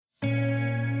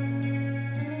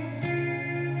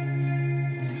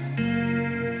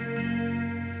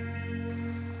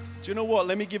you know what?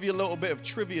 Let me give you a little bit of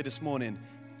trivia this morning.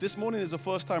 This morning is the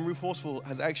first time Ruth Horsfall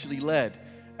has actually led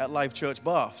at Life Church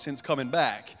Bath since coming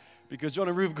back, because John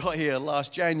and Ruth got here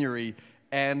last January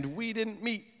and we didn't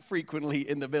meet frequently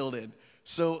in the building.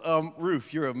 So,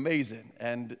 Ruth, you're amazing,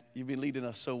 and you've been leading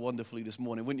us so wonderfully this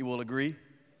morning. Wouldn't you all agree?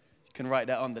 You can write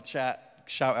that on the chat.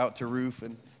 Shout out to Ruth,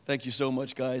 and thank you so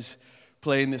much, guys,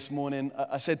 playing this morning.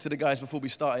 I said to the guys before we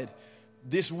started,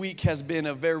 this week has been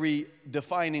a very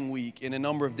defining week in a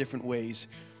number of different ways.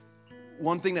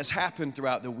 One thing that's happened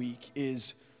throughout the week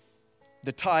is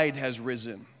the tide has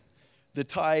risen. The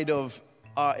tide of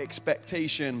our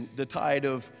expectation, the tide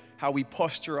of how we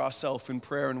posture ourselves in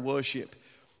prayer and worship.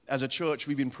 As a church,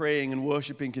 we've been praying and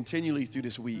worshiping continually through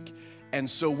this week. And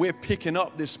so we're picking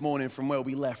up this morning from where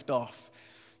we left off.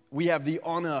 We have the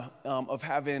honor of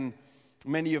having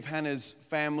many of Hannah's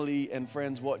family and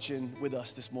friends watching with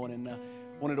us this morning. I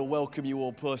wanted to welcome you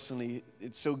all personally.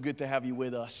 It's so good to have you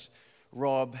with us.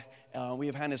 Rob, we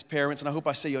have Hannah's parents, and I hope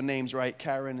I say your names right,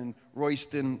 Karen and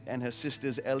Royston, and her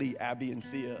sisters, Ellie, Abby, and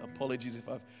Thea. Apologies if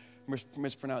I've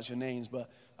mispronounced your names, but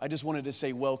I just wanted to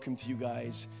say welcome to you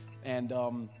guys. And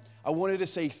I wanted to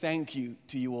say thank you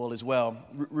to you all as well.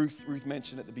 Ruth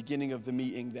mentioned at the beginning of the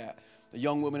meeting that a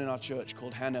young woman in our church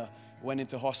called Hannah went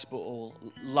into hospital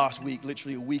last week,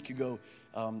 literally a week ago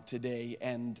today,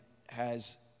 and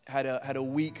has had a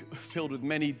week filled with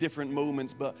many different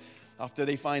moments. But after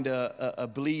they find a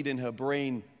bleed in her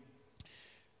brain,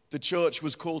 the church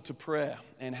was called to prayer,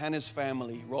 and Hannah's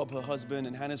family, Rob, her husband,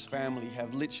 and Hannah's family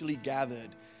have literally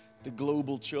gathered the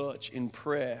global church in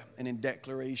prayer and in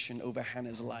declaration over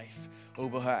Hannah's life,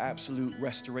 over her absolute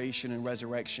restoration and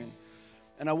resurrection.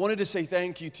 And I wanted to say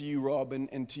thank you to you, Rob,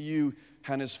 and to you,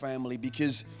 Hannah's family,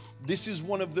 because this is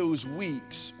one of those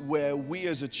weeks where we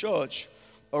as a church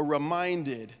are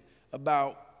reminded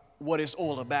about what it's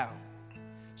all about.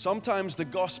 Sometimes the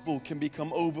gospel can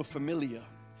become over-familiar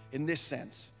in this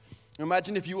sense.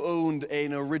 Imagine if you owned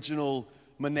an original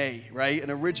Monet, right?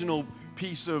 An original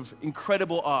piece of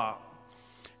incredible art.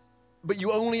 But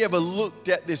you only ever looked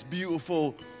at this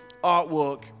beautiful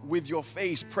artwork with your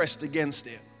face pressed against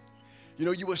it. You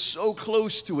know, you were so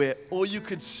close to it, all you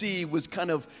could see was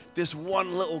kind of this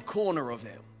one little corner of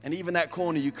it. And even that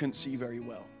corner you couldn't see very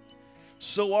well.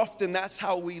 So often that's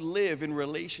how we live in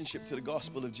relationship to the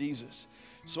gospel of Jesus.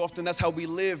 So often that's how we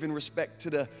live in respect to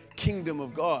the kingdom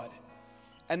of God.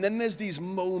 And then there's these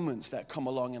moments that come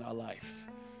along in our life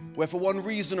where for one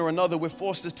reason or another, we're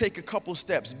forced to take a couple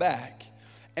steps back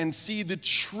and see the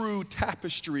true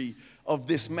tapestry of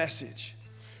this message.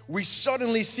 We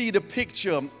suddenly see the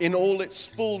picture in all its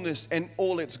fullness and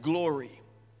all its glory.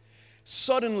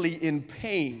 Suddenly in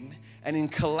pain and in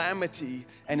calamity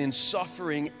and in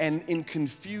suffering and in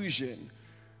confusion,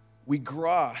 we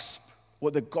grasp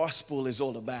what the gospel is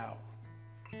all about.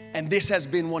 And this has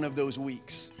been one of those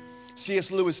weeks.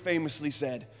 C.S. Lewis famously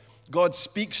said, God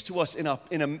speaks to us in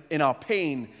our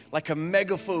pain like a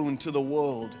megaphone to the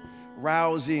world,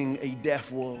 rousing a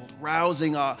deaf world,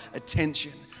 rousing our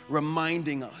attention,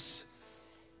 reminding us.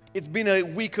 It's been a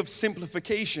week of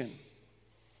simplification,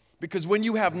 because when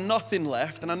you have nothing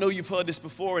left, and I know you've heard this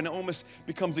before and it almost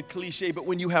becomes a cliche, but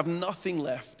when you have nothing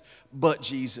left but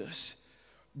Jesus,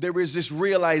 there is this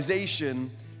realization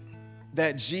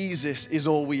that Jesus is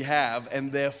all we have,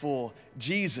 and therefore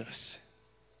Jesus.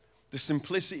 The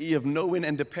simplicity of knowing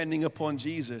and depending upon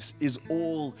Jesus is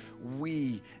all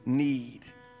we need.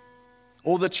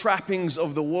 All the trappings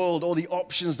of the world, all the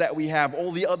options that we have,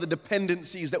 all the other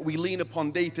dependencies that we lean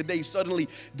upon day to day suddenly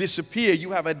disappear.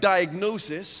 You have a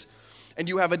diagnosis and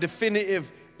you have a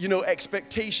definitive,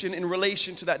 expectation in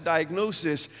relation to that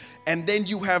diagnosis. And then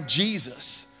you have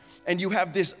Jesus. And you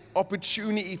have this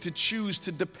opportunity to choose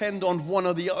to depend on one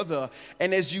or the other.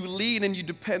 And as you lean and you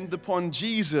depend upon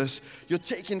Jesus, you're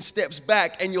taking steps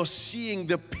back and you're seeing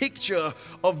the picture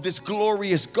of this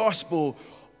glorious gospel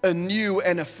anew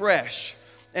and afresh.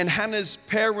 And Hannah's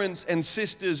parents and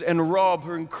sisters and Rob,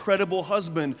 her incredible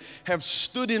husband, have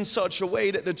stood in such a way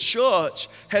that the church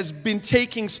has been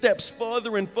taking steps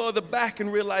further and further back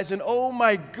and realizing, oh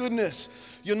my goodness,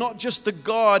 you're not just the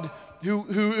God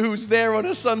who's there on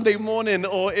a Sunday morning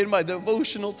or in my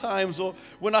devotional times or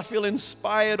when I feel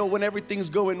inspired or when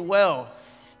everything's going well.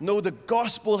 No, the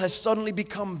gospel has suddenly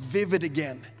become vivid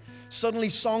again. Suddenly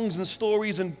songs and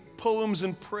stories and poems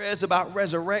and prayers about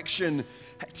resurrection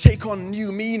take on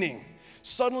new meaning.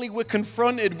 Suddenly we're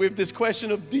confronted with this question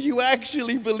of, do you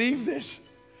actually believe this?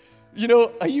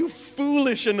 Are you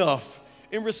foolish enough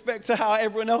in respect to how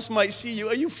everyone else might see you?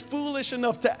 Are you foolish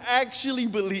enough to actually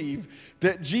believe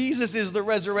that Jesus is the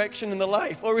resurrection and the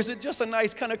life? Or is it just a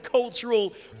nice kind of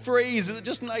cultural phrase? Is it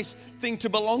just a nice thing to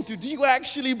belong to? Do you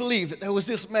actually believe that there was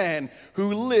this man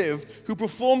who lived, who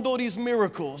performed all these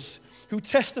miracles, who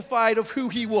testified of who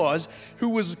he was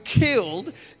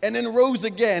killed, and then rose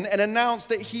again and announced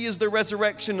that he is the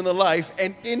resurrection and the life,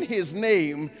 and in his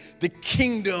name, the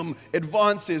kingdom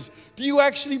advances? Do you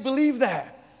actually believe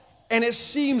that? And it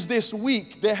seems this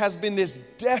week there has been this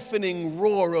deafening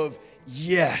roar of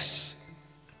yes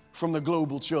from the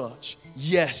global church.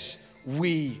 Yes,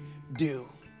 we do.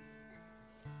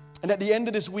 And at the end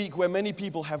of this week, where many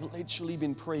people have literally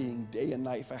been praying day and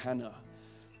night for Hannah,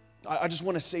 I just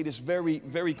want to say this very,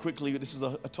 very quickly. This is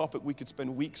a topic we could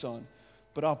spend weeks on,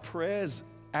 but our prayers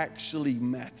actually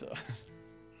matter.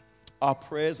 Our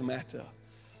prayers matter.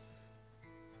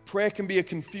 Prayer can be a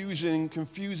confusing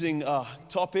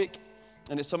topic,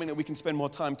 and it's something that we can spend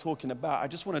more time talking about. I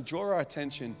just want to draw our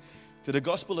attention to the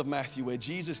Gospel of Matthew, where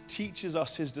Jesus teaches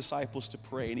us, his disciples, to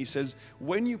pray. And he says,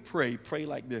 when you pray, pray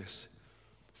like this: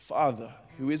 Father,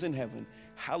 who is in heaven,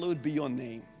 hallowed be your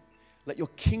name. Let your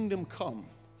kingdom come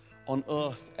on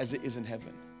earth as it is in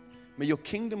heaven. May your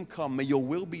kingdom come, may your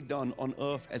will be done on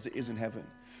earth as it is in heaven.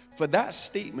 For that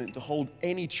statement to hold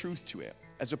any truth to it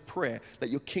as a prayer,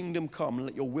 let your kingdom come and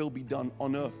let your will be done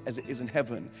on earth as it is in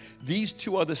heaven, these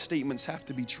two other statements have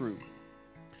to be true.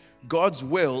 God's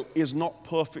will is not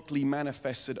perfectly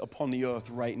manifested upon the earth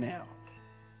right now.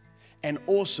 And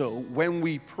also, when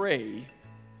we pray,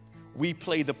 we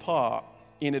play the part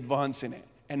in advancing it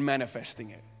and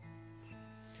manifesting it.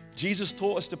 Jesus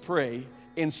taught us to pray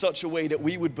in such a way that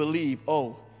we would believe,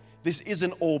 oh, this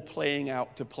isn't all playing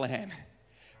out to plan.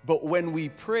 But when we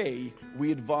pray,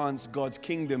 we advance God's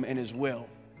kingdom and his will.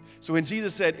 So when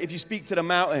Jesus said, if you speak to the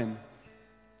mountain,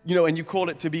 and you call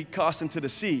it to be cast into the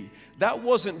sea, that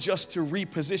wasn't just to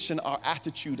reposition our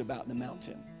attitude about the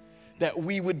mountain, that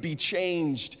we would be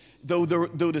changed. Though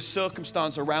the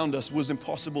circumstance around us was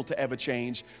impossible to ever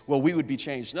change, well, we would be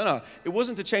changed. No, it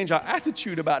wasn't to change our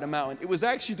attitude about the mountain. It was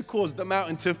actually to cause the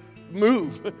mountain to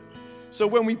move. So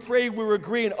when we pray, we're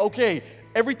agreeing, okay,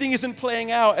 everything isn't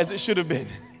playing out as it should have been.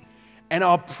 And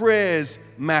our prayers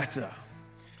matter.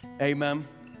 Amen.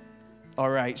 All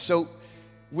right, so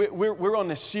we're on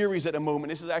this series at the moment.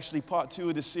 This is actually part 2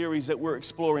 of the series that we're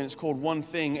exploring. It's called One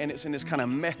Thing, and it's in this kind of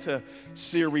meta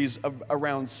series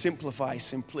around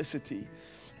simplicity.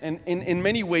 And in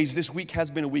many ways, this week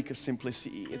has been a week of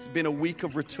simplicity. It's been a week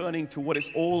of returning to what it's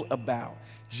all about: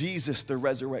 Jesus, the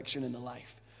resurrection and the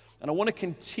life. And I want to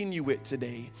continue it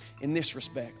today in this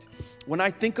respect. When I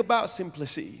think about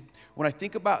simplicity, when I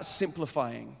think about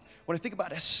simplifying, when I think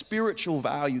about the spiritual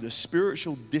value, the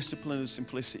spiritual discipline of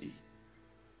simplicity,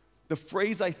 the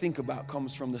phrase I think about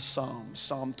comes from the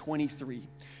Psalm 23,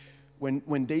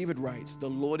 when David writes, "The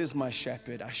Lord is my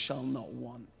shepherd, I shall not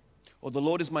want." Or, "The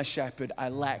Lord is my shepherd, I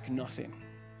lack nothing."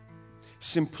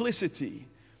 Simplicity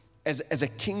as a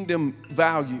kingdom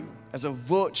value, as a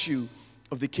virtue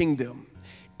of the kingdom,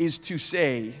 is to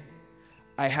say,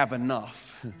 I have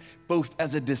enough, both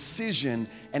as a decision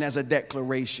and as a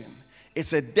declaration.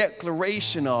 It's a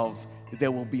declaration of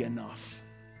there will be enough.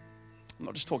 I'm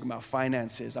not just talking about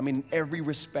finances. I mean, in every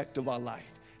respect of our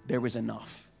life, there is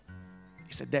enough.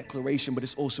 It's a declaration, but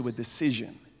it's also a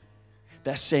decision.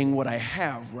 That's saying what I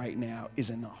have right now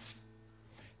is enough.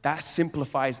 That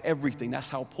simplifies everything. That's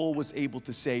how Paul was able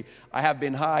to say, I have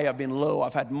been high, I've been low,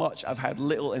 I've had much, I've had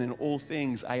little, and in all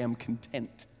things I am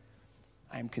content.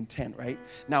 I am content, right?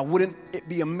 Now, wouldn't it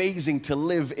be amazing to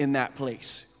live in that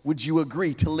place? Would you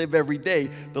agree to live every day?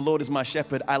 The Lord is my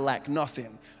shepherd, I lack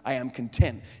nothing. I am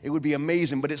content. It would be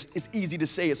amazing, but it's easy to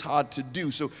say, it's hard to do.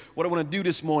 So what I want to do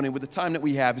this morning with the time that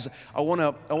we have is I want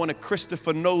to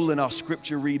Christopher Nolan our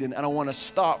scripture reading, and I want to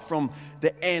start from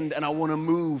the end, and I want to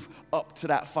move up to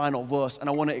that final verse, and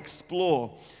I want to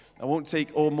explore. I won't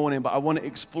take all morning, but I want to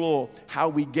explore how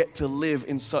we get to live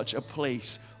in such a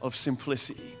place of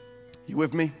simplicity. You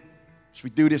with me? Should we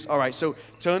do this? All right, so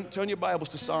turn your Bibles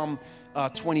to Psalm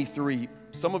 23.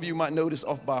 Some of you might know this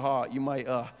off by heart. You might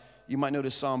know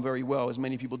this psalm very well, as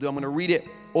many people do. I'm going to read it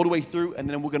all the way through, and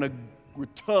then we're going to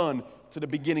return to the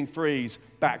beginning phrase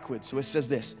backwards. So it says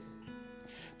this: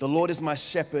 "The Lord is my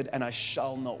shepherd, and I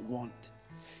shall not want.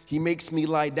 He makes me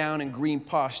lie down in green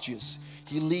pastures.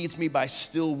 He leads me by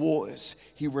still waters.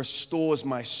 He restores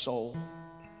my soul.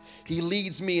 He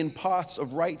leads me in paths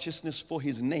of righteousness for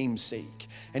his name's sake.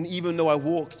 And even though I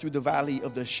walk through the valley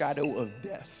of the shadow of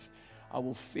death, I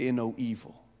will fear no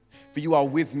evil. For you are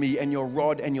with me, and your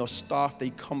rod and your staff, they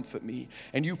comfort me.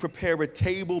 And you prepare a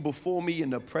table before me in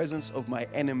the presence of my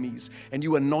enemies. And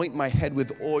you anoint my head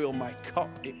with oil, my cup,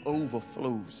 it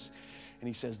overflows. And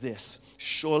he says this,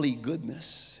 surely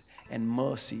goodness and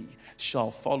mercy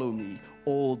shall follow me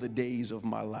all the days of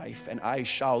my life, and I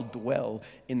shall dwell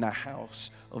in the house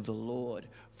of the Lord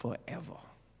forever.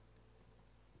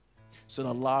 So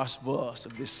the last verse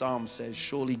of this psalm says,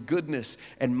 surely goodness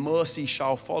and mercy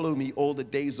shall follow me all the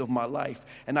days of my life,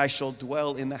 and I shall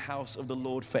dwell in the house of the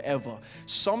Lord forever.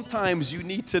 Sometimes you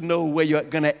need to know where you're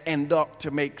going to end up to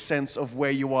make sense of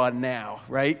where you are now,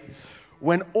 right?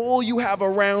 When all you have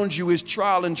around you is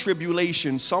trial and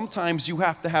tribulation, sometimes you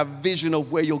have to have vision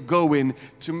of where you're going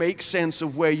to make sense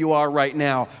of where you are right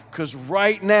now. Because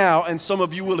right now, and some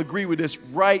of you will agree with this,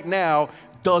 right now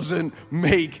doesn't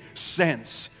make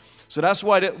sense. So that's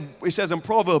why it says in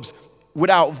Proverbs,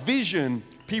 without vision,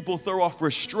 people throw off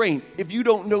restraint. If you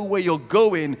don't know where you're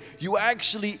going, you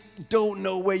actually don't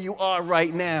know where you are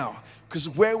right now. Because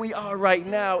where we are right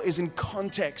now is in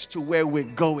context to where we're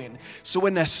going. So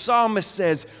when the psalmist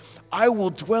says, I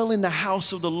will dwell in the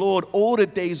house of the Lord all the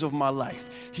days of my life,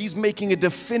 he's making a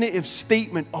definitive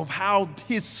statement of how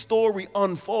his story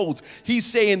unfolds. He's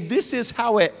saying, this is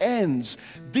how it ends.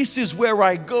 This is where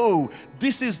I go.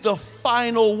 This is the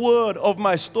final word of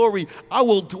my story. I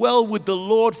will dwell with the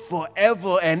Lord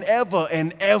forever and ever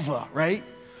and ever, right?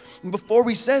 And before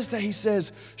he says that, he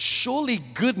says, surely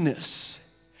goodness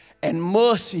and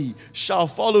mercy shall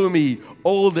follow me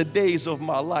all the days of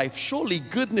my life. Surely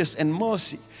goodness and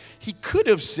mercy. He could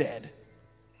have said,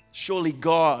 surely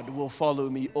God will follow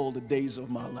me all the days of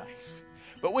my life.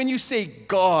 But when you say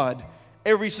God,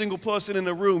 every single person in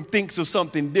the room thinks of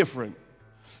something different.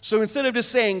 So instead of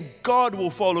just saying God will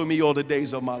follow me all the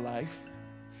days of my life,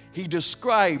 he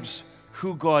describes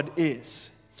who God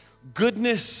is.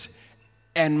 Goodness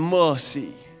and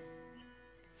mercy.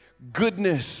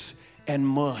 Goodness and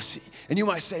mercy. And you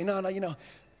might say, no,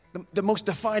 the most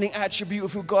defining attribute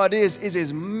of who God is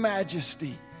his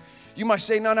majesty. You might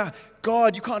say, no,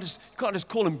 God, you can't just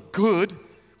call him good.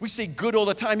 We say good all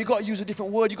the time. You got to use a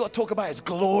different word. You got to talk about his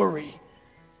glory.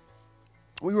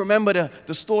 We remember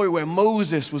the story where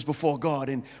Moses was before God,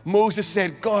 and Moses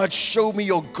said, God, show me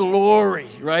your glory,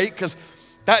 right? Because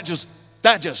that just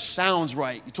sounds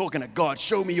right. You're talking to God.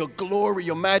 Show me your glory,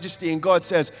 your majesty. And God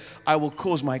says, I will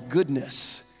cause my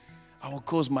goodness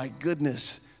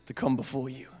to come before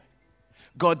you.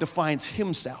 God defines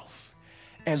himself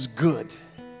as good.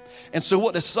 And so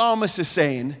what the psalmist is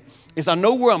saying is, I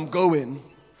know where I'm going.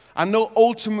 I know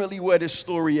ultimately where this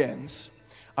story ends.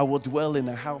 I will dwell in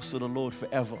the house of the Lord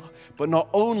forever. But not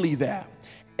only that,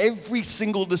 every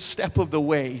single step of the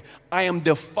way, I am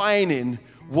defining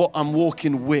what I'm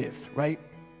walking with, right?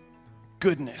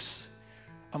 Goodness.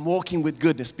 I'm walking with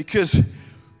goodness, because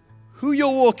who you're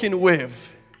walking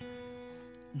with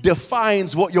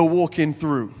defines what you're walking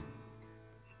through.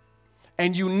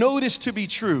 And you know this to be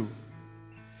true.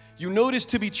 You know this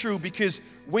to be true because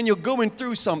when you're going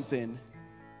through something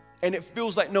and it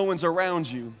feels like no one's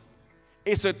around you,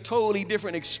 it's a totally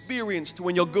different experience to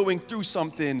when you're going through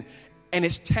something and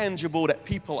it's tangible that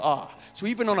people are. So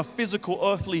even on a physical,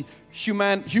 earthly,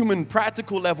 human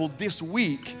practical level this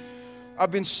week,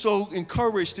 I've been so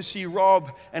encouraged to see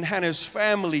Rob and Hannah's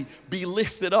family be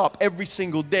lifted up every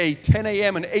single day, 10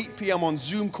 a.m. and 8 p.m. on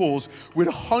Zoom calls with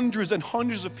hundreds and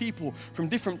hundreds of people from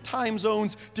different time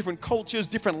zones, different cultures,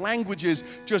 different languages,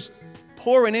 just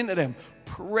pouring into them,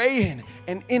 praying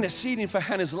and interceding for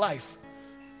Hannah's life.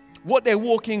 What they're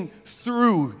walking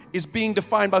through is being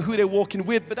defined by who they're walking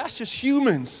with, but that's just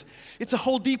humans. It's a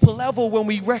whole deeper level when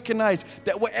we recognize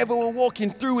that whatever we're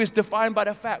walking through is defined by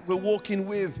the fact we're walking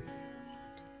with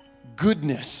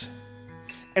goodness.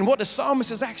 And what the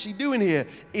psalmist is actually doing here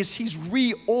is he's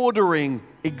reordering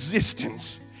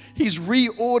existence. He's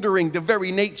reordering the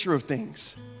very nature of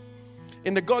things.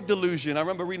 In the God Delusion, I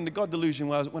remember reading the God Delusion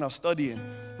when I was studying.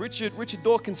 Richard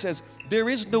Dawkins says, there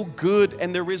is no good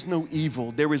and there is no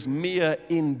evil. There is mere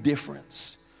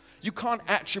indifference. You can't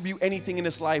attribute anything in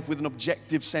this life with an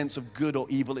objective sense of good or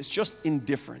evil. It's just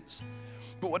indifference.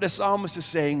 But what the psalmist is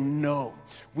saying, no.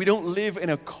 We don't live in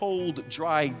a cold,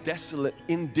 dry, desolate,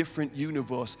 indifferent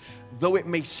universe, though it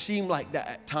may seem like that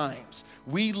at times.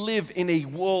 We live in a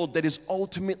world that is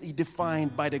ultimately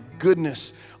defined by the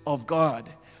goodness of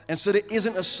God. And so there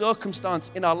isn't a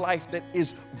circumstance in our life that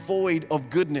is void of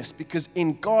goodness, because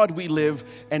in God we live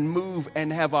and move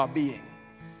and have our being.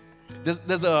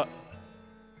 There's a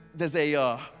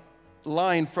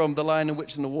line from The Lion, the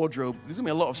Witch, and the Wardrobe. There's going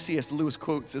to be a lot of C.S. Lewis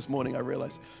quotes this morning, I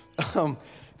realize,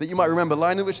 that you might remember.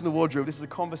 Lion, the Witch, and the Wardrobe. This is a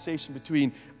conversation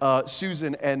between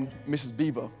Susan and Mrs.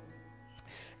 Beaver.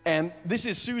 And this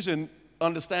is Susan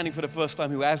understanding for the first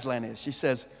time who Aslan is. She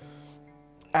says,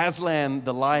 Aslan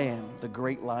the lion, the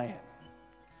great lion.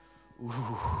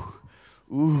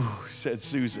 Ooh, said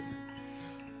Susan.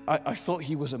 I thought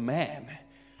he was a man.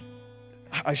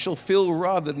 I shall feel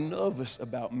rather nervous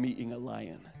about meeting a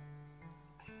lion.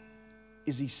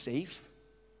 Is he safe?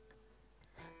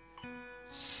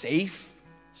 Safe,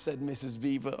 said Mrs.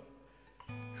 Beaver.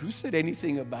 Who said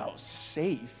anything about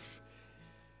safe?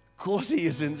 Of course he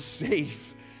isn't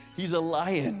safe. He's a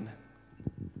lion.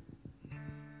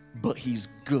 But he's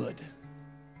good.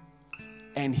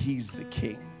 And he's the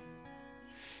king.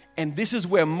 And this is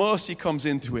where mercy comes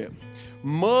into it.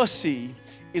 Mercy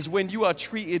is when you are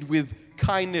treated with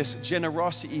kindness,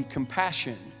 generosity,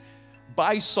 compassion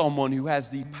by someone who has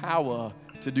the power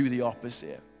to do the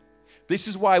opposite. This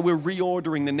is why we're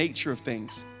reordering the nature of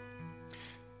things.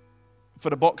 For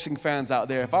the boxing fans out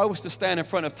there, if I was to stand in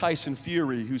front of Tyson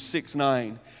Fury, who's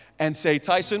 6'9", and say,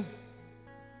 Tyson,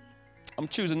 I'm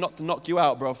choosing not to knock you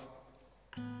out, bro.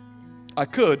 I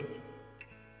could,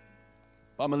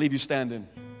 but I'm going to leave you standing.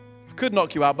 I could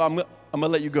knock you out, but I'm going to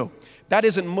let you go. That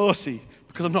isn't mercy,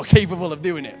 because I'm not capable of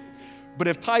doing it. But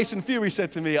if Tyson Fury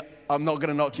said to me, I'm not going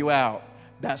to knock you out,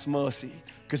 that's mercy,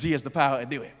 because he has the power to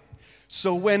do it.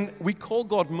 So when we call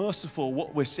God merciful,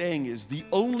 what we're saying is the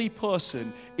only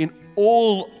person in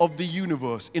all of the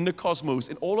universe, in the cosmos,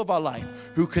 in all of our life,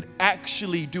 who could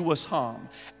actually do us harm,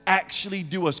 actually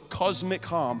do us cosmic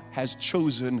harm, has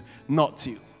chosen not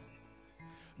to.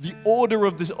 The order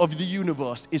of the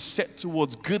universe is set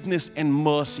towards goodness and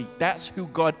mercy. That's who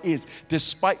God is,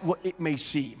 despite what it may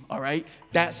seem, all right?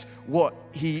 That's what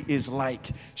he is like.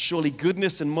 Surely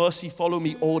goodness and mercy follow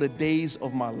me all the days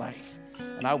of my life,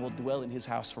 and I will dwell in his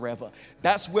house forever.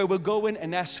 That's where we're going,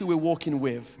 and that's who we're walking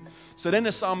with. So then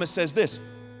the psalmist says this,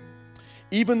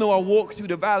 even though I walk through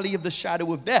the valley of the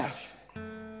shadow of death,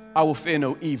 I will fear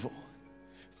no evil.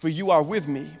 For you are with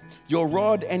me. Your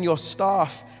rod and your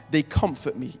staff, they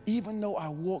comfort me. Even though I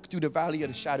walk through the valley of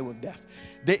the shadow of death.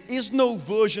 There is no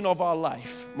version of our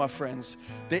life, my friends.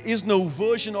 There is no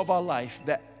version of our life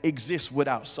that exists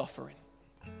without suffering.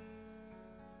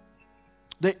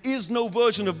 There is no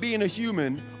version of being a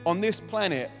human on this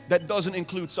planet that doesn't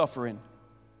include suffering.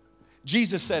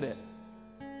 Jesus said it.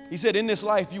 He said, in this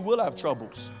life, you will have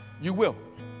troubles. You will.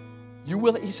 You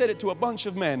will. He said it to a bunch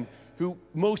of men who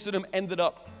most of them ended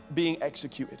up being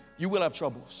executed. You will have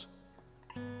troubles.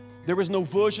 There is no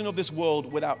version of this world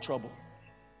without trouble.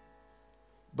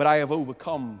 But I have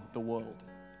overcome the world,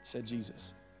 said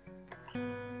Jesus.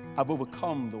 I've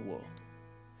overcome the world.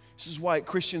 This is why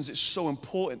Christians, it's so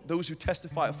important. Those who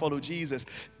testify and follow Jesus,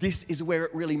 this is where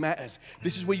it really matters.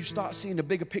 This is where you start seeing the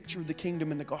bigger picture of the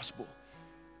kingdom and the gospel.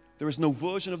 There is no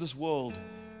version of this world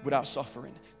without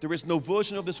suffering. There is no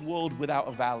version of this world without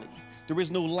a valley. There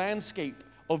is no landscape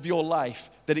of your life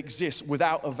that exists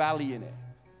without a valley in it.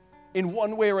 In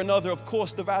one way or another, of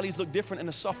course, the valleys look different and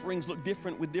the sufferings look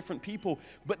different with different people,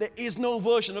 but there is no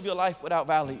version of your life without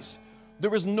valleys.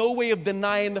 There is no way of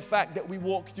denying the fact that we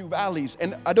walk through valleys,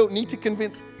 and I don't need to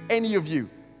convince any of you.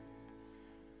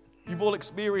 You've all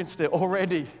experienced it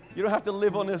already. You don't have to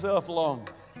live on this earth long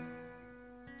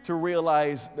to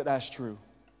realize that that's true.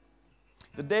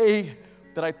 The day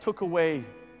that I took away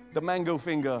the mango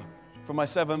finger from my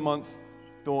 7-month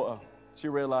daughter, she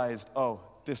realized, oh,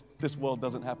 this world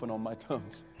doesn't happen on my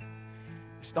terms.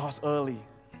 It starts early.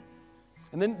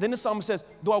 And then the psalmist says,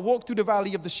 though I walk through the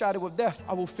valley of the shadow of death,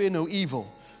 I will fear no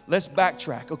evil. Let's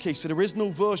backtrack. Okay, so there is no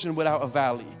version without a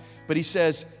valley. But he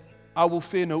says, I will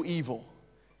fear no evil.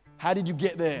 How did you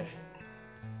get there?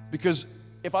 Because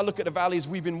if I look at the valleys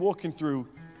we've been walking through,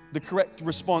 the correct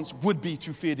response would be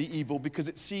to fear the evil, because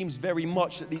it seems very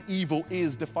much that the evil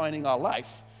is defining our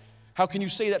life. How can you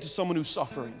say that to someone who's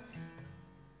suffering?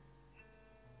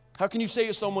 How can you say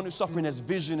to someone who's suffering has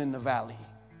vision in the valley?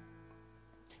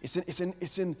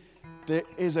 There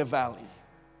is a valley.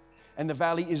 And the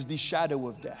valley is the shadow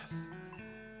of death.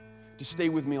 Just stay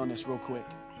with me on this real quick.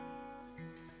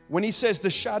 When he says the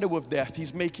shadow of death,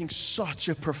 he's making such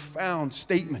a profound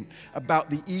statement about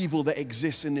the evil that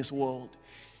exists in this world.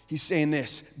 He's saying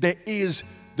this, there is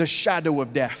the shadow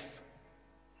of death.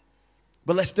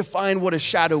 But let's define what a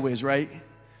shadow is, right?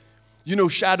 You know,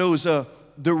 shadows are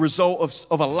the result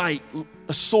of a light,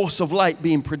 a source of light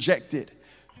being projected,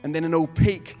 and then an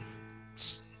opaque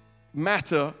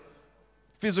matter,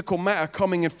 physical matter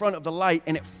coming in front of the light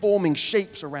and it forming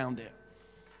shapes around it.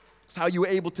 It's how you were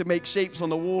able to make shapes on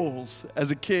the walls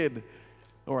as a kid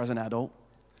or as an adult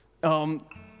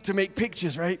to make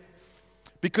pictures, right?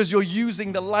 Because you're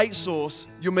using the light source,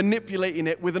 you're manipulating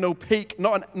it with an opaque,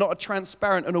 not a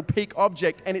transparent, an opaque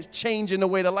object, and it's changing the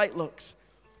way the light looks.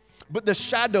 but the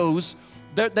shadows,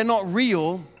 they're not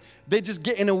real. They just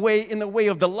get in the way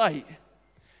of the light.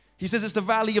 He says it's the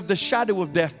valley of the shadow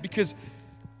of death because,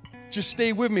 just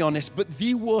stay with me on this, but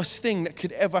the worst thing that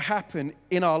could ever happen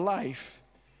in our life,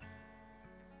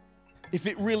 if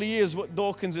it really is what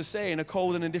Dawkins is saying, a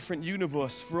cold and a different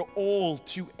universe, for all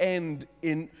to end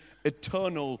in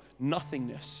eternal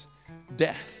nothingness,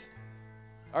 death.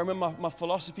 I remember my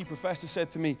philosophy professor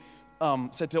said to me,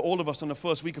 said to all of us on the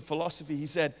first week of philosophy, he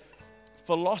said,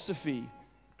 philosophy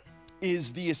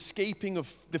is the escaping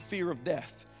of the fear of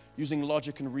death using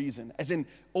logic and reason. As in,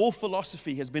 all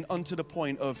philosophy has been unto the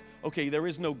point of, okay, there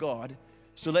is no God,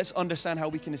 so let's understand how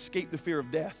we can escape the fear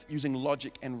of death using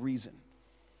logic and reason.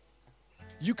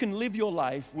 You can live your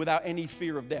life without any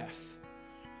fear of death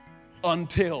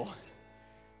until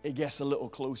it gets a little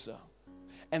closer.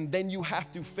 And then you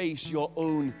have to face your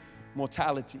own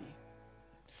mortality.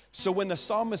 So when the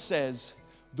psalmist says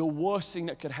the worst thing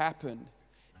that could happen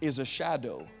is a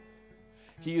shadow,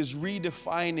 he is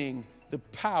redefining the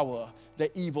power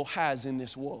that evil has in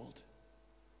this world.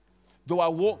 Though I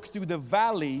walk through the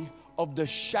valley of the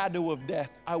shadow of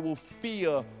death, I will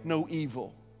fear no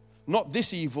evil. Not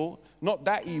this evil, not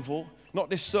that evil, not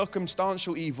this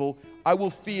circumstantial evil. I will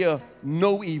fear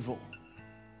no evil.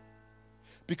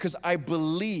 Because I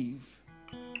believe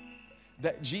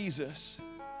that Jesus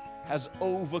has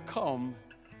overcome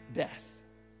death.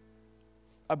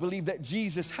 I believe that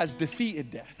Jesus has defeated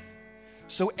death.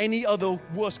 So any other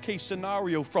worst case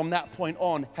scenario from that point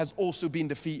on has also been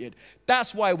defeated.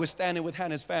 That's why we're standing with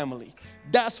Hannah's family.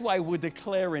 That's why we're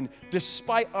declaring,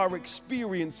 despite our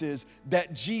experiences,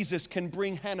 that Jesus can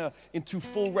bring Hannah into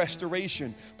full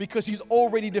restoration because he's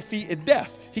already defeated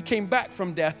death. He came back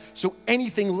from death, so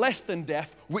anything less than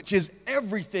death, which is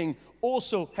everything,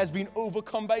 also has been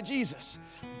overcome by Jesus.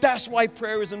 That's why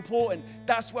prayer is important.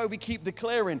 That's why we keep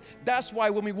declaring. That's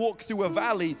why when we walk through a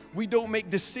valley, we don't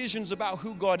make decisions about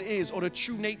who God is or the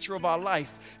true nature of our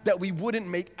life that we wouldn't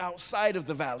make outside of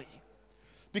the valley.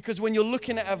 Because when you're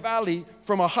looking at a valley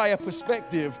from a higher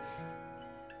perspective,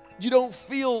 you don't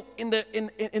feel in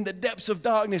the depths of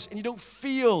darkness, and you don't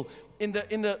feel in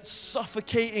the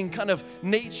suffocating kind of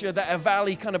nature that a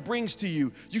valley kind of brings to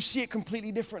you. You see it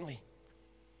completely differently.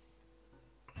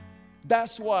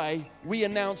 That's why we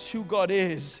announce who God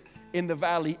is in the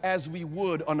valley as we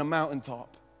would on a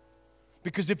mountaintop.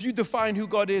 Because if you define who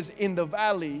God is in the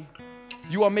valley,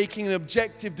 you are making an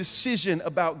objective decision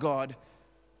about God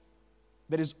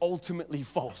that is ultimately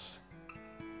false.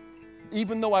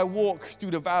 Even though I walk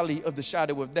through the valley of the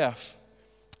shadow of death,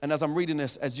 and as I'm reading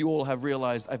this, as you all have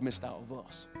realized, I've missed out a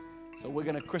verse. So we're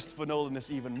going to Christopher Nolan this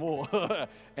even more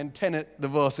and Tenet the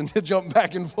verse and jump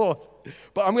back and forth.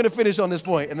 But I'm going to finish on this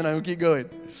point and then I'm going to keep going.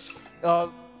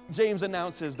 James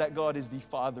announces that God is the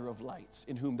Father of lights,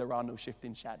 in whom there are no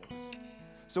shifting shadows.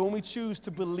 So when we choose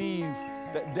to believe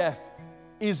that death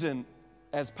isn't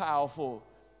as powerful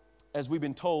as we've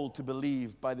been told to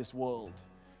believe by this world,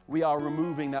 we are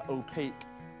removing that opaque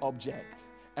object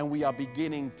and we are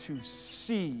beginning to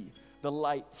see the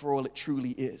light for all it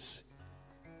truly is.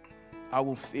 I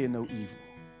will fear no evil.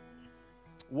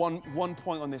 One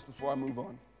point on this before I move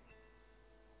on.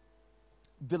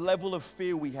 The level of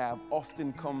fear we have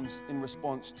often comes in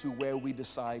response to where we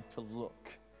decide to look.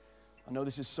 I know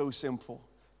this is so simple,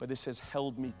 but this has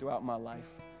held me throughout my life.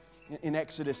 In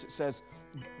Exodus, it says,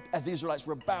 as the Israelites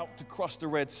were about to cross the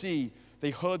Red Sea,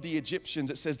 they heard the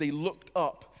Egyptians. It says they looked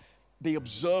up, they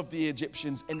observed the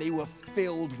Egyptians, and they were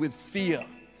filled with fear.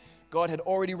 God had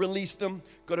already released them.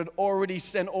 God had already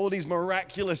sent all these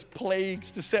miraculous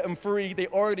plagues to set them free. They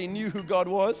already knew who God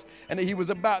was and that he was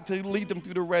about to lead them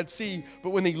through the Red Sea.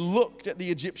 But when they looked at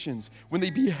the Egyptians, when they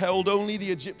beheld only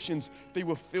the Egyptians, they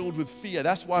were filled with fear.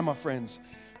 That's why, my friends,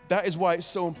 that is why it's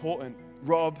so important.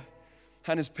 Rob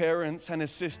and his parents and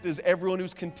his sisters, everyone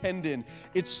who's contending,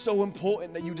 it's so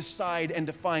important that you decide and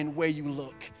define where you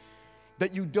look.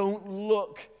 That you don't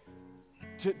look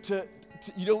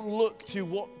to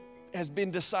what has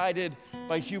been decided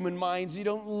by human minds. You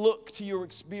don't look to your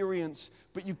experience,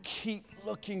 but you keep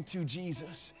looking to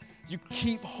Jesus. You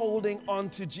keep holding on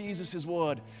to Jesus'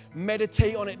 word.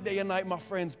 Meditate on it day and night, my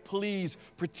friends. Please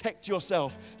protect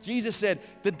yourself. Jesus said,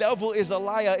 the devil is a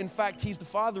liar. In fact, he's the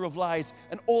father of lies,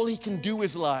 and all he can do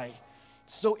is lie.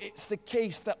 So it's the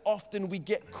case that often we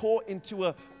get caught into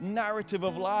a narrative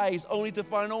of lies only to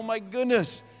find, oh my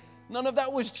goodness, none of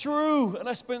that was true, and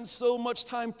I spent so much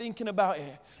time thinking about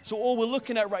it. So all we're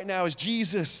looking at right now is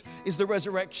Jesus is the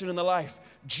resurrection and the life.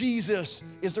 Jesus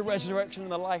is the resurrection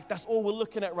and the life. That's all we're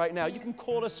looking at right now. You can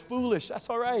call us foolish. That's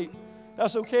all right.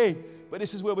 That's okay. But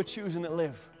this is where we're choosing to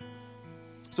live.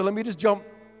 So let me just jump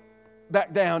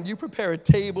back down. You prepare a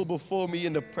table before me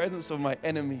in the presence of my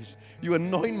enemies. You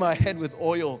anoint my head with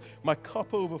oil. My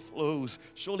cup overflows.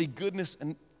 Surely goodness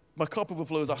and my cup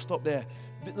overflows. I'll stop there.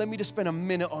 Let me just spend a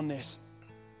minute on this.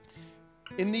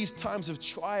 In these times of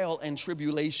trial and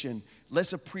tribulation,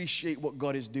 let's appreciate what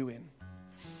God is doing.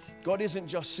 God isn't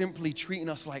just simply treating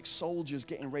us like soldiers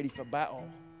getting ready for battle.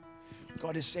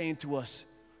 God is saying to us,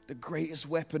 the greatest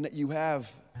weapon that you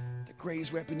have, the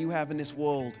greatest weapon you have in this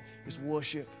world is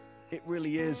worship. It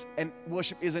really is. And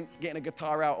worship isn't getting a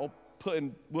guitar out or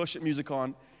putting worship music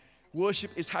on.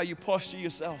 Worship is how you posture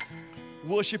yourself.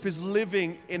 Worship is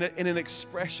living in an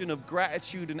expression of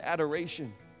gratitude and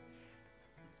adoration.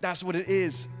 That's what it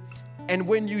is. And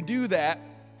when you do that,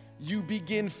 you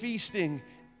begin feasting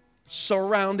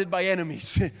surrounded by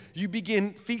enemies. You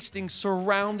begin feasting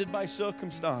surrounded by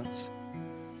circumstance.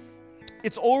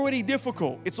 It's already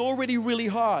difficult. It's already really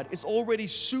hard. It's already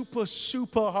super,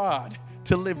 super hard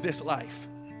to live this life.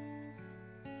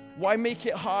 Why make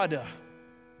it harder?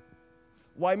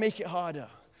 Why make it harder?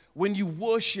 When you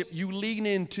worship, you lean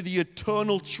into the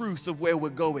eternal truth of where we're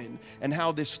going and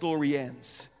how this story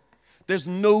ends. There's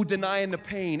no denying the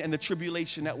pain and the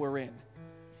tribulation that we're in.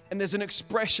 And there's an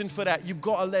expression for that. You've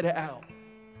got to let it out.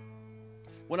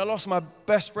 When I lost my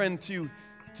best friend to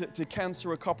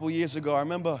cancer a couple years ago, I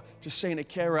remember just saying to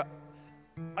Kara,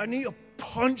 I need to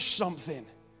punch something.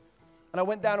 And I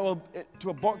went down to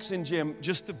a boxing gym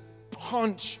just to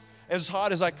punch as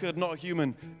hard as I could, not a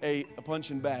human, a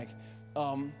punching bag.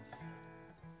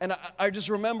 And I just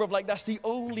remember that's the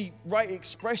only right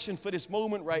expression for this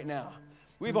moment right now.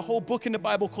 We have a whole book in the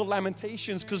Bible called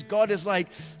Lamentations because God is like,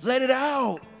 let it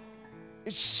out.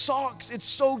 It sucks. It's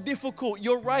so difficult.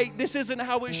 You're right. This isn't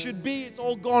how it should be. It's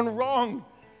all gone wrong.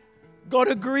 God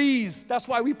agrees. That's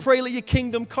why we pray, let your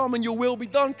kingdom come and your will be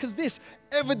done, because this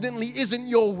evidently isn't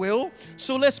your will.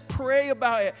 So let's pray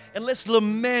about it and let's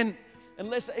lament and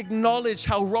let's acknowledge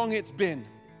how wrong it's been.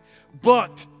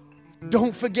 But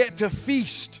don't forget to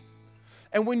feast.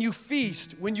 And when you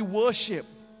feast, when you worship,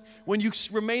 when you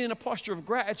remain in a posture of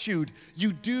gratitude,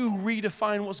 you do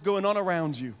redefine what's going on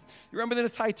around you. You remember the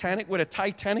Titanic, where the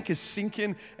Titanic is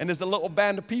sinking and there's a little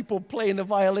band of people playing the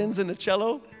violins and the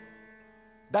cello?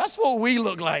 That's what we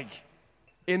look like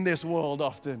in this world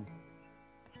often.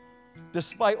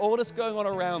 Despite all that's going on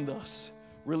around us,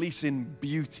 releasing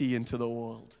beauty into the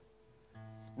world,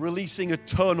 releasing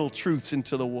eternal truths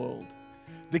into the world,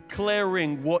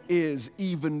 declaring what is,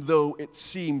 even though it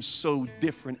seems so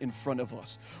different in front of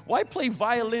us. Why play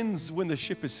violins when the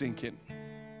ship is sinking?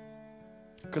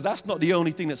 Because that's not the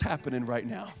only thing that's happening right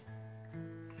now.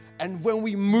 And when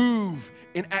we move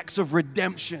in acts of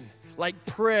redemption, like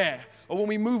prayer, or when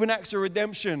we move in acts of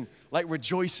redemption, like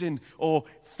rejoicing or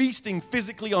feasting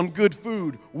physically on good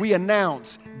food, we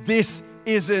announce, this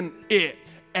isn't it,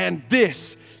 and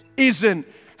this isn't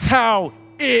how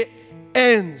it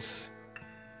ends.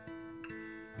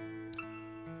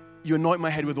 You anoint my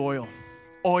head with oil.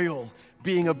 Oil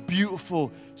being a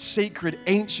beautiful, sacred,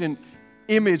 ancient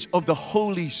image of the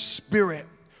Holy Spirit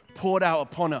poured out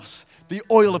upon us. The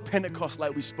oil of Pentecost,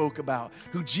 like we spoke about,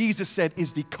 who Jesus said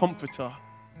is the comforter.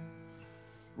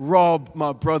 Rob,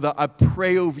 my brother, I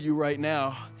pray over you right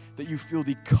now that you feel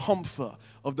the comfort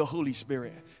of the Holy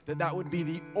Spirit, that would be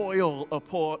the oil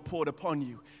poured upon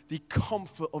you, the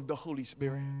comfort of the Holy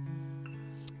Spirit.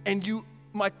 And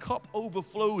my cup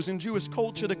overflows. In Jewish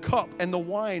culture, the cup and the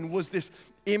wine was this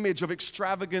image of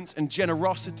extravagance and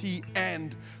generosity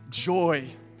and joy.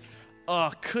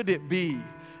 Could it be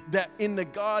that in the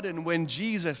garden when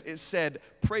Jesus, it said,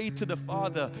 pray to the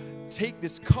Father, take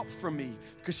this cup from me,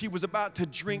 because he was about to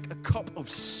drink a cup of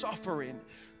suffering.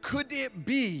 Could it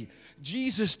be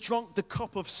Jesus drank the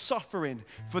cup of suffering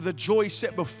for the joy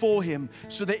set before him,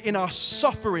 so that in our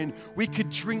suffering we could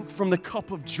drink from the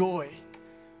cup of joy?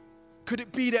 Could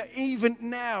it be that even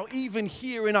now, even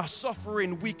here in our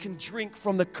suffering, we can drink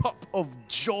from the cup of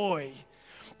joy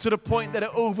to the point that it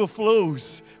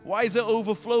overflows? Why is it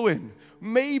overflowing?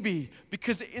 Maybe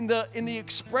because in the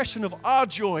expression of our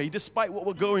joy, despite what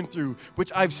we're going through,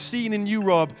 which I've seen in you,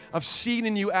 Rob, I've seen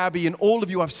in you, Abby, and all of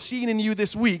you, I've seen in you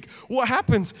this week, what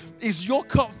happens is your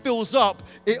cup fills up,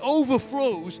 it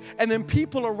overflows, and then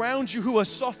people around you who are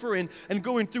suffering and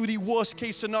going through the worst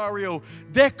case scenario,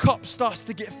 their cup starts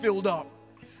to get filled up.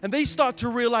 And they start to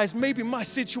realize, maybe my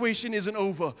situation isn't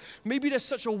over. Maybe there's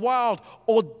such a wild,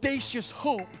 audacious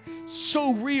hope,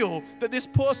 so real, that this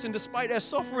person, despite their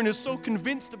suffering, is so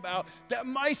convinced about that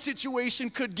my situation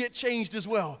could get changed as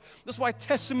well. That's why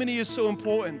testimony is so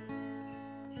important.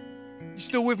 You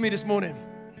still with me this morning?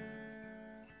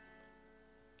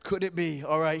 Could it be?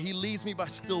 All right. He leads me by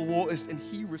still waters and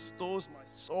he restores my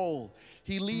soul.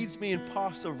 He leads me in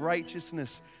paths of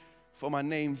righteousness for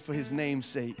his name's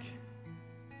sake.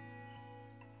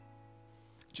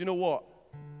 Do you know what?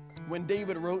 When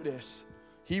David wrote this,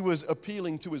 he was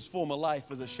appealing to his former life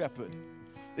as a shepherd.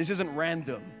 This isn't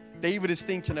random. David is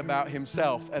thinking about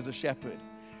himself as a shepherd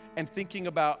and thinking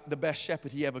about the best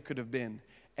shepherd he ever could have been,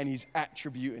 and he's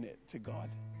attributing it to God.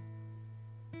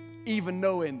 Even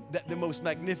knowing that the most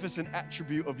magnificent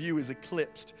attribute of you is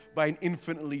eclipsed by an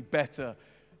infinitely better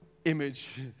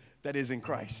image that is in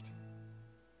Christ.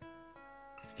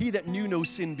 He that knew no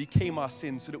sin became our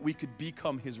sin so that we could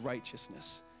become his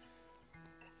righteousness.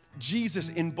 Jesus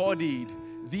embodied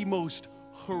the most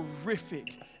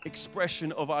horrific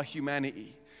expression of our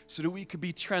humanity so that we could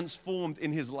be transformed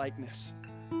in his likeness.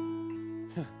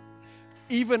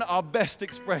 Even our best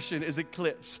expression is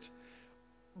eclipsed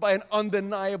by an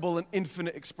undeniable and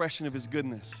infinite expression of his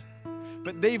goodness.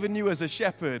 But David knew as a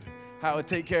shepherd how to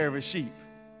take care of his sheep.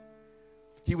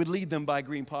 He would lead them by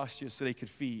green pastures so they could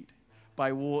feed,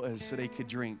 by waters so they could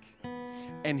drink.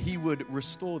 And he would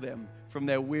restore them from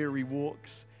their weary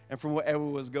walks and from whatever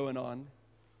was going on.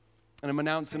 And I'm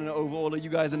announcing it over all of you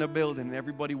guys in the building and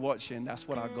everybody watching, that's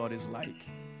what our God is like.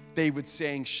 David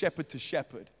saying, shepherd to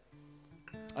shepherd,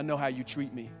 I know how you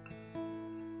treat me.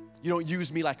 You don't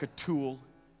use me like a tool.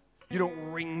 You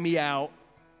don't wring me out.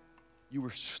 You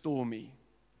restore me.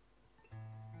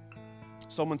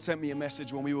 Someone sent me a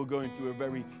message when we were going through a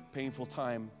very painful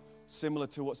time, similar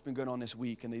to what's been going on this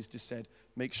week, and they just said,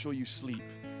 make sure you sleep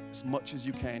as much as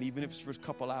you can, even if it's for a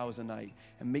couple hours a night,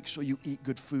 and make sure you eat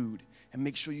good food, and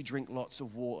make sure you drink lots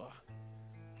of water.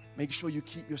 Make sure you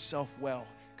keep yourself well,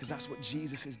 because that's what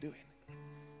Jesus is doing.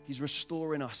 He's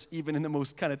restoring us, even in the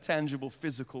most kind of tangible,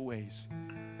 physical ways.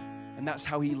 And that's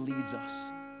how he leads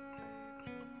us.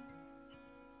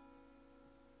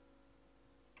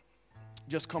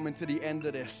 Just coming to the end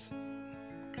of this.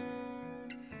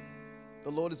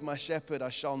 The Lord is my shepherd, I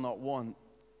shall not want.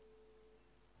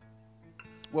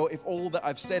 Well, if all that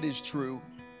I've said is true,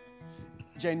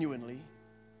 genuinely,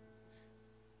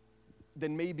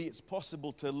 then maybe it's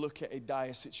possible to look at a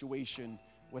dire situation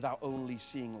without only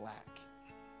seeing lack,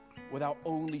 without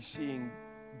only seeing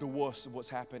the worst of what's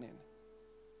happening.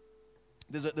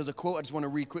 There's a quote I just want to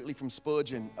read quickly from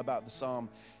Spurgeon about the Psalm.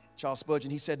 Charles Spurgeon,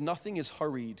 he said, nothing is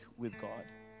hurried with God.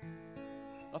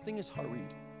 Nothing is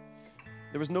hurried.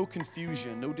 There is no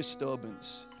confusion, no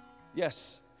disturbance.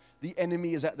 Yes, the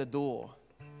enemy is at the door,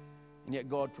 and yet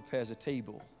God prepares a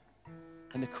table,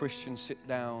 and the Christian sits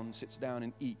down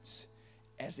and eats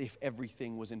as if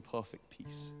everything was in perfect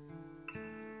peace.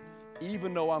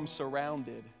 Even though I'm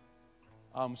surrounded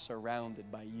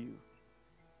by you.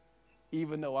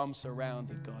 Even though I'm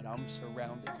surrounded, God, I'm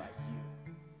surrounded by you.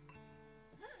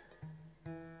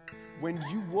 When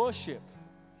you worship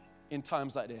in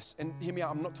times like this, and hear me out,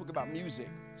 I'm not talking about music,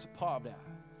 it's a part of that.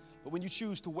 But when you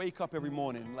choose to wake up every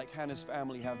morning, like Hannah's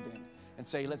family have been, and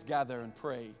say, let's gather and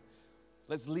pray,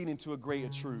 let's lean into a greater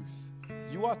truth,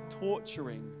 you are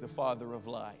torturing the father of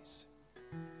lies.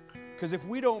 Because if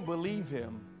we don't believe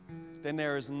him, then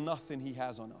there is nothing he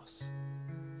has on us.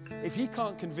 If he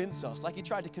can't convince us, like he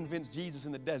tried to convince Jesus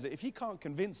in the desert, if he can't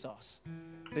convince us,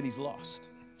 then he's lost.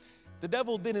 The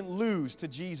devil didn't lose to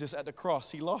Jesus at the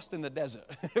cross. He lost in the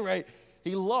desert, right?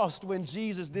 He lost when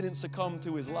Jesus didn't succumb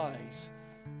to his lies.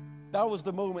 That was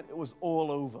the moment it was all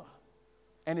over.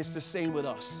 And it's the same with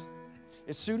us.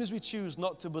 As soon as we choose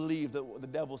not to believe that what the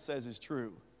devil says is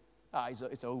true,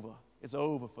 it's over. It's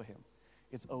over for him.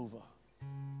 It's over.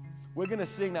 We're going to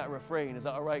sing that refrain. Is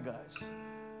that all right, guys?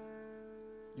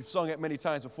 You've sung it many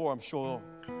times before, I'm sure.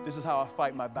 This is how I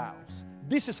fight my battles.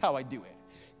 This is how I do it.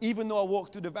 Even though I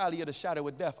walk through the valley of the shadow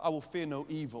of death, I will fear no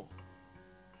evil.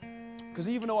 Because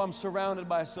even though I'm surrounded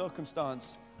by a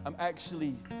circumstance, I'm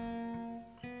actually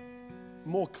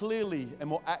more clearly and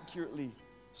more accurately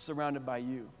surrounded by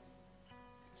you.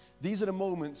 These are the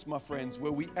moments, my friends,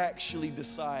 where we actually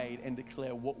decide and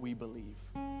declare what we believe.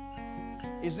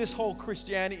 Is this whole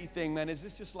Christianity thing, man, is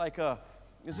this just like a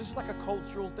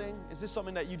cultural thing? Is this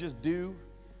something that you just do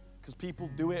because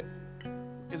people do it?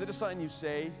 Is it just something you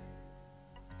say?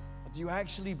 Or do you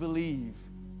actually believe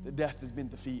that death has been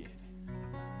defeated?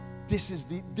 This is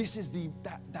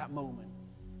that moment.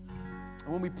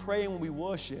 And when we pray and when we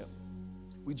worship,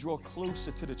 we draw closer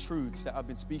to the truths that I've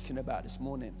been speaking about this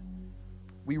morning.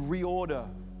 We reorder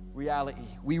reality.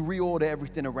 We reorder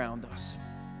everything around us.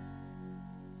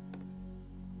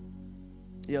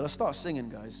 Yeah, let's start singing,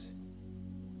 guys.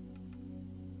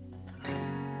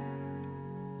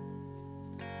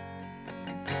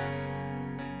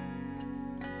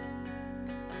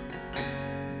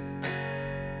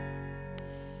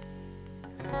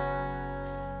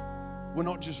 we're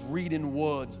not just reading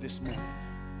words this morning.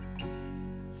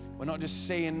 We're not just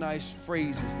saying nice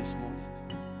phrases this morning.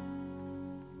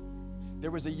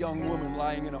 There is a young woman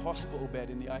lying in a hospital bed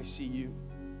in the ICU.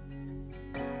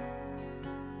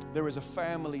 There is a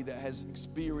family that has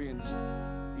experienced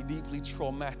a deeply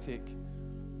traumatic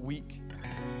week.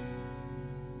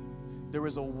 There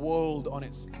is a world on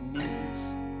its knees.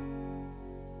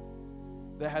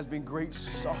 There has been great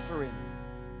suffering,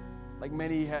 like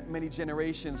many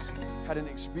generations hadn't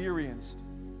experienced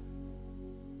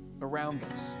around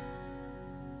us.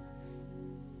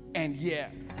 And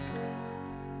yet,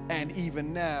 and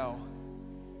even now,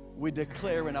 we're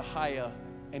declaring a higher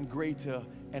and greater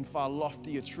and far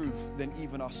loftier truth than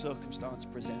even our circumstance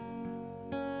present.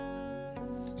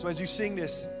 So as you sing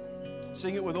this,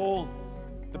 sing it with all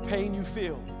the pain you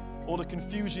feel, all the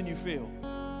confusion you feel.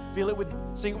 Sing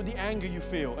it with the anger you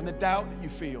feel and the doubt that you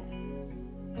feel.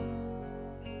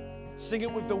 Sing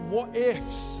it with the what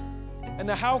ifs and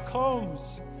the how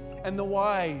comes and the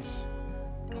whys.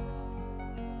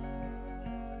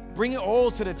 Bring it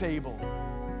all to the table.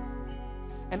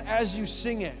 And as you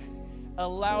sing it,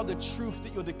 allow the truth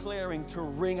that you're declaring to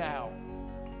ring out,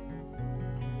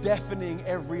 deafening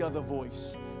every other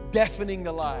voice, deafening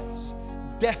the lies,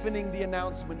 deafening the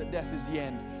announcement that death is the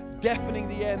end, deafening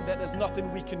the end that there's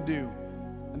nothing we can do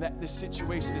and that this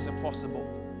situation is impossible.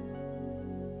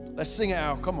 Let's sing it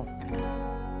out. Come on.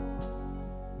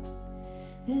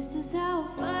 This is how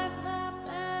I fight my